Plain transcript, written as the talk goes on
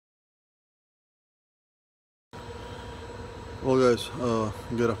Well guys,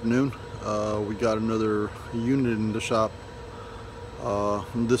 good afternoon. We got another unit in the shop.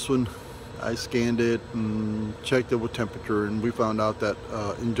 This one, I scanned it and checked it with temperature, and we found out that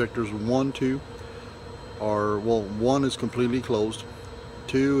injectors 1, 2 are, well, 1 is completely closed,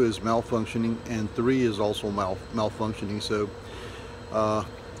 2 is malfunctioning, and 3 is also malfunctioning. So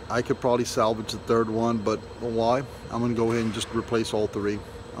I could probably salvage the third one, but why? I'm going to go ahead and just replace all 3.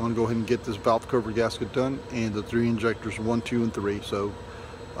 I'm going to go ahead and get this valve cover gasket done and the 3 injectors 1, 2, and 3. So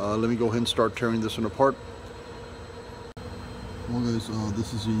let me go ahead and start tearing this one apart. Well guys,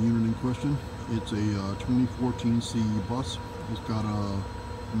 this is the unit in question. It's a 2014 CE bus. It's got a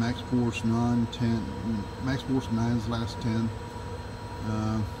max force 9, 10, max force 9's last 10.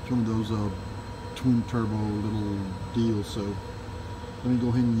 It's one of those twin turbo little deals. So let me go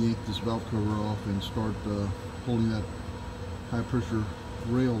ahead and yank this valve cover off and start pulling that high pressure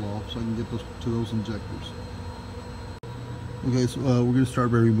rail off so I can get to those injectors. Okay, so we're going to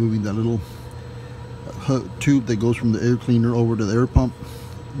start by removing that little tube that goes from the air cleaner over to the air pump,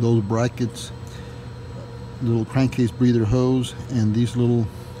 those brackets, little crankcase breather hose, and these little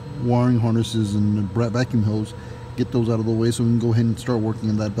wiring harnesses and vacuum hose. Get those out of the way so we can go ahead and start working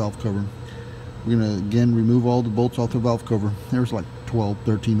on that valve cover. We're going to again remove all the bolts off the valve cover. There's like 12,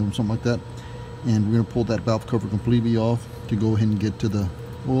 13 of them, something like that. And we're going to pull that valve cover completely off to go ahead and get to the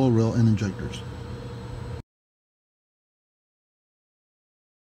oil rail and injectors.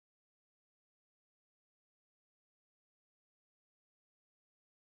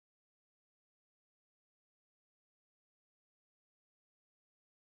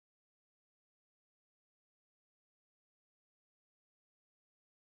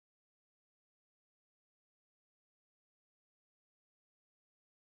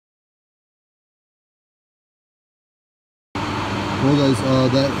 Well guys,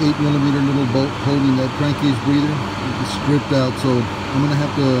 that 8mm little bolt holding that crankcase breather is stripped out, so I'm going to have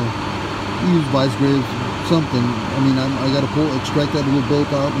to use vice grips, something. I mean, I got to extract that little bolt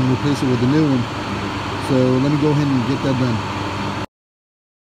out and replace it with a new one. So let me go ahead and get that done.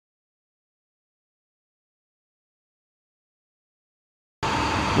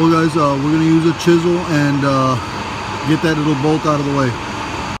 Well guys, we're going to use a chisel and get that little bolt out of the way.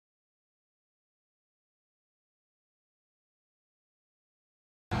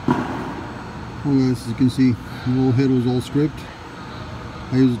 Well guys, as you can see, the little head was all stripped.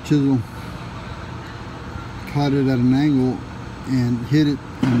 I used a chisel, cut it at an angle and hit it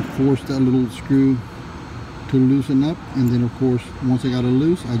and forced that little screw to loosen up, and then of course once I got it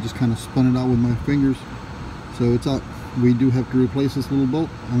loose I just kind of spun it out with my fingers, so it's out. We do have to replace this little bolt.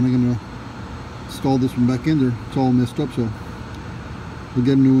 I'm not going to install this one back in there. It's all messed up, so we'll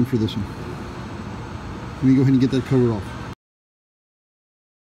get a new one for this one. Let me go ahead and get that cover off.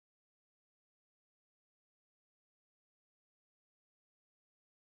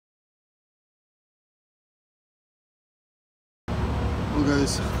 Well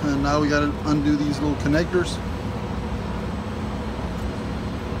guys, and now we got to undo these little connectors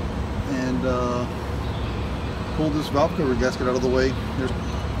and pull this valve cover gasket out of the way. There's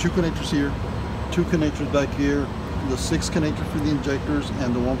 2 connectors here, 2 connectors back here, the 6 connector for the injectors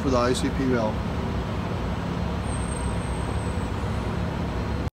and the one for the ICP valve.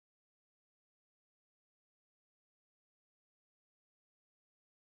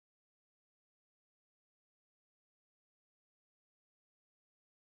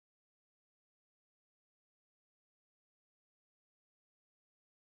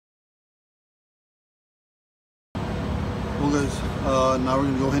 Well guys, now we're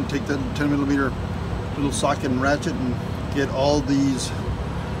going to go ahead and take that 10mm little socket and ratchet and get all these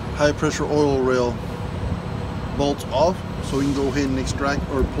high pressure oil rail bolts off so we can go ahead and extract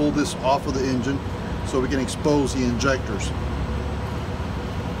or pull this off of the engine so we can expose the injectors.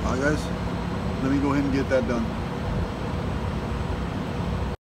 Alright guys, let me go ahead and get that done.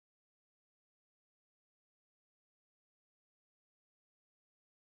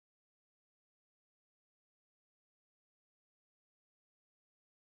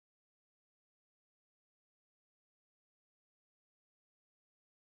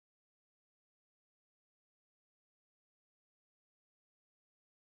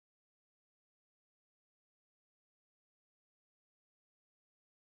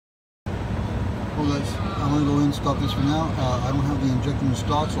 Well guys, I'm going to go ahead and stop this for now. I don't have the injector in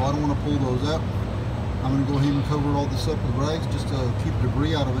stock, so I don't want to pull those out. I'm going to go ahead and cover all this up with rags just to keep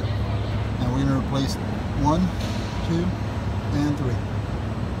debris out of it. And we're going to replace 1, 2, and 3.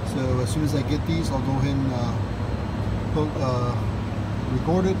 So as soon as I get these, I'll go ahead and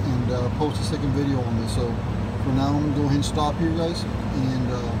record it and post a second video on this. So for now, I'm going to go ahead and stop here, guys. And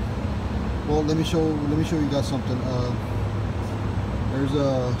well, let me show you guys something. There's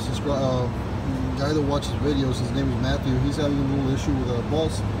a guy that watches videos. His name is Matthew. He's having a little issue with a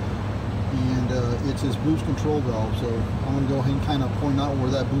bus, and it's his boost control valve. So I'm going to go ahead and kind of point out where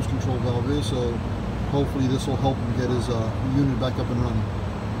that boost control valve is. So hopefully this will help him get his unit back up and running.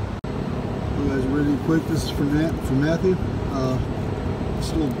 You guys, really quick, this is for Matthew.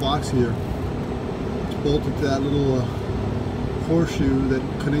 This little box here, it's bolted to that little horseshoe that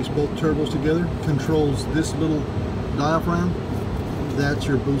connects both turbos together, controls this little diaphragm. That's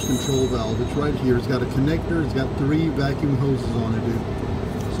your boost control valve. It's right here. It's got a connector. It's got 3 vacuum hoses on it, dude.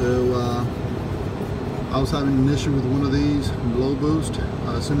 So I was having an issue with one of these low boost.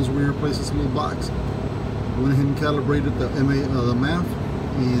 As soon as we replaced this little box, I went ahead and calibrated the MAF,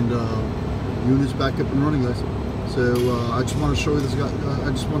 and unit's back up and running, guys. So I just want to show you this guy.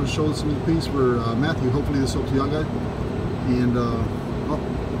 I just want to show this little piece for Matthew. Hopefully this helps you out, guys. And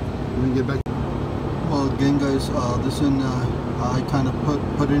let me get back. Well, again, guys, this one I kind of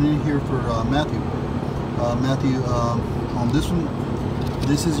put it in here for Matthew. Matthew, on this one,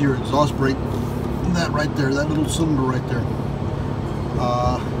 this is your exhaust brake. That right there, that little cylinder right there.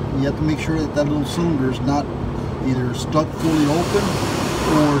 You have to make sure that that little cylinder is not either stuck fully open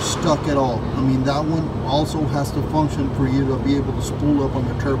or stuck at all. I mean, that one also has to function for you to be able to spool up on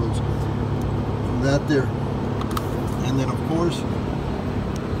your turbos. That there. And then, of course,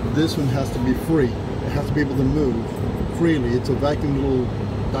 this one has to be free. It has to be able to move freely. It's a vacuum little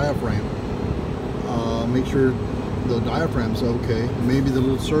diaphragm. Make sure the diaphragm's okay. Maybe the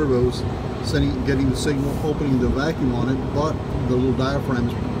little servos getting the signal, opening the vacuum on it, but the little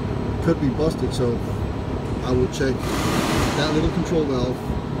diaphragms could be busted. So I will check that little control valve,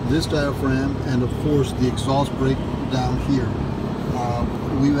 this diaphragm, and of course the exhaust brake down here.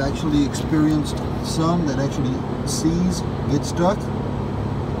 We've actually experienced some that actually get stuck.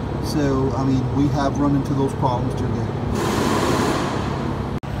 So I mean, we have run into those problems too, guys.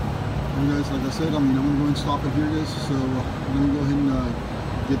 And guys, like I said, I mean, I'm gonna go ahead and stop it here, guys. So I'm gonna go ahead and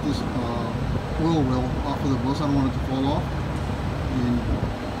get this oil well off of the bus. I don't want it to fall off and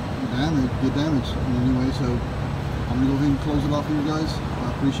get damaged in any way. So I'm gonna go ahead and close it off here, guys.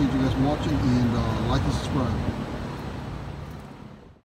 I appreciate you guys watching, and like and subscribe.